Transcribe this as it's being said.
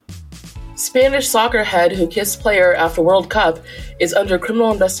Spanish soccer head who kissed player after World Cup is under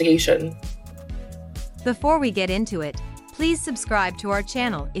criminal investigation. Before we get into it, please subscribe to our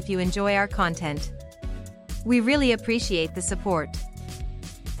channel if you enjoy our content. We really appreciate the support.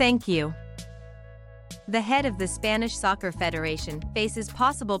 Thank you. The head of the Spanish Soccer Federation faces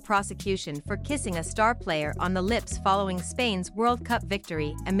possible prosecution for kissing a star player on the lips following Spain's World Cup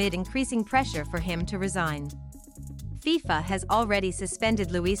victory amid increasing pressure for him to resign. FIFA has already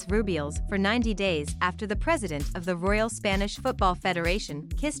suspended Luis Rubiales for 90 days after the president of the Royal Spanish Football Federation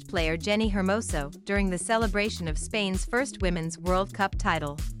kissed player Jenni Hermoso during the celebration of Spain's first Women's World Cup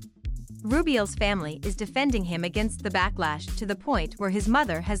title. Rubiales' family is defending him against the backlash to the point where his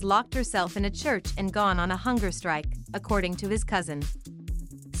mother has locked herself in a church and gone on a hunger strike, according to his cousin.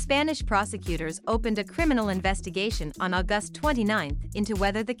 Spanish prosecutors opened a criminal investigation on August 29 into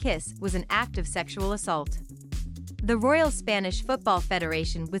whether the kiss was an act of sexual assault. The Royal Spanish Football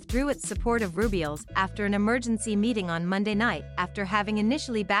Federation withdrew its support of Rubiales after an emergency meeting on Monday night after having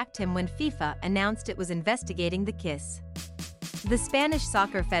initially backed him when FIFA announced it was investigating the kiss. The Spanish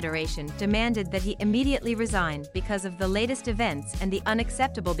Soccer Federation demanded that he immediately resign because of the latest events and the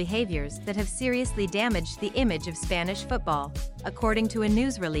unacceptable behaviors that have seriously damaged the image of Spanish football, according to a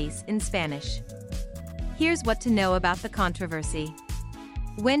news release in Spanish. Here's what to know about the controversy.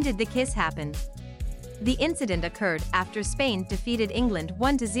 When did the kiss happen? The incident occurred after Spain defeated England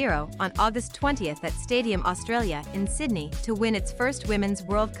 1-0 on August 20 at Stadium Australia in Sydney to win its first Women's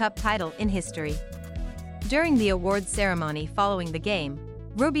World Cup title in history. During the awards ceremony following the game,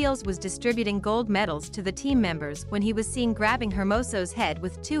 Rubiales was distributing gold medals to the team members when he was seen grabbing Hermoso's head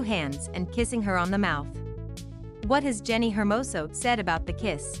with two hands and kissing her on the mouth. What has Jenni Hermoso said about the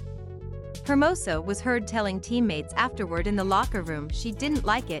kiss? Hermoso was heard telling teammates afterward in the locker room she didn't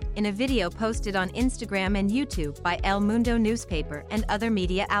like it in a video posted on Instagram and YouTube by El Mundo newspaper and other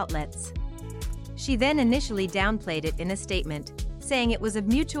media outlets. She then initially downplayed it in a statement, saying it was a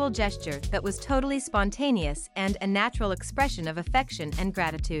mutual gesture that was totally spontaneous and a natural expression of affection and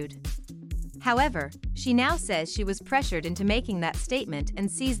gratitude. However, she now says she was pressured into making that statement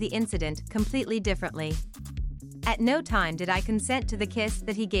and sees the incident completely differently. "At no time did I consent to the kiss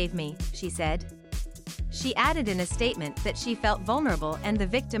that he gave me," she said. She added in a statement that she felt vulnerable and the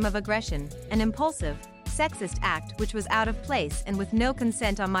victim of aggression, an impulsive, sexist act which was out of place and with no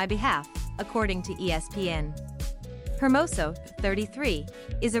consent on my behalf, according to ESPN. Hermoso, 33,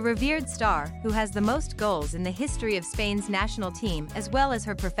 is a revered star who has the most goals in the history of Spain's national team as well as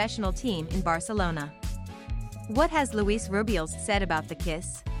her professional team in Barcelona. What has Luis Rubiales said about the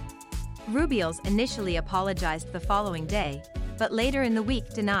kiss? Rubiales initially apologized the following day, but later in the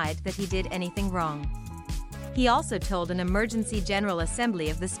week denied that he did anything wrong. He also told an emergency General Assembly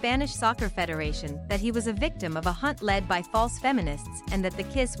of the Spanish Soccer Federation that he was a victim of a hunt led by false feminists and that the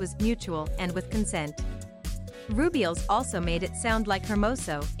kiss was mutual and with consent. Rubiales also made it sound like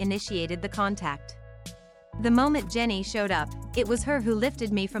Hermoso initiated the contact. "The moment Jenni showed up, it was her who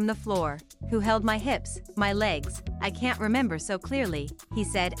lifted me from the floor, who held my hips, my legs, I can't remember so clearly," he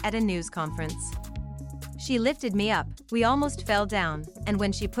said at a news conference. "She lifted me up, we almost fell down, and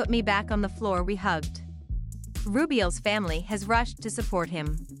when she put me back on the floor we hugged." Rubiales' family has rushed to support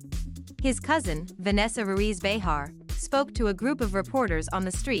him. His cousin, Vanessa Ruiz Bejar, spoke to a group of reporters on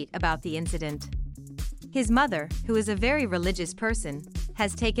the street about the incident. His mother, who is a very religious person,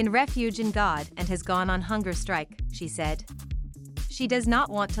 has taken refuge in God and has gone on hunger strike, she said. She does not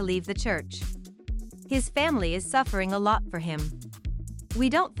want to leave the church. His family is suffering a lot for him. "We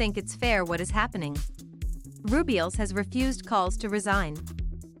don't think it's fair what is happening." Rubiales has refused calls to resign.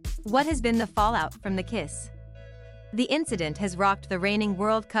 What has been the fallout from the kiss? The incident has rocked the reigning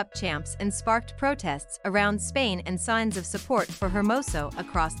World Cup champs and sparked protests around Spain and signs of support for Hermoso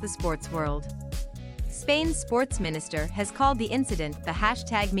across the sports world. Spain's sports minister has called the incident the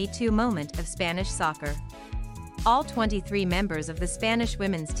 #MeToo moment of Spanish soccer. All 23 members of the Spanish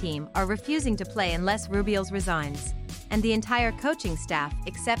women's team are refusing to play unless Rubiales resigns, and the entire coaching staff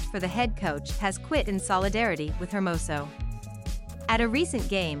except for the head coach has quit in solidarity with Hermoso. At a recent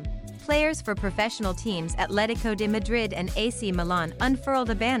game, players for professional teams Atletico de Madrid and AC Milan unfurled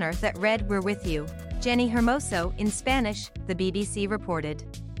a banner that read "We're with you, Jenni Hermoso" in Spanish, the BBC reported.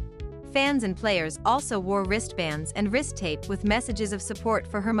 Fans and players also wore wristbands and wrist tape with messages of support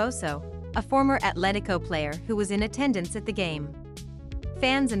for Hermoso, a former Atletico player who was in attendance at the game.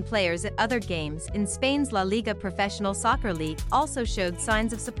 Fans and players at other games in Spain's La Liga Professional Soccer League also showed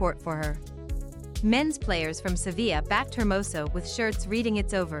signs of support for her. Men's players from Sevilla backed Hermoso with shirts reading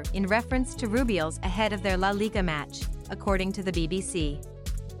 "It's over" in reference to Rubiales ahead of their La Liga match, according to the BBC.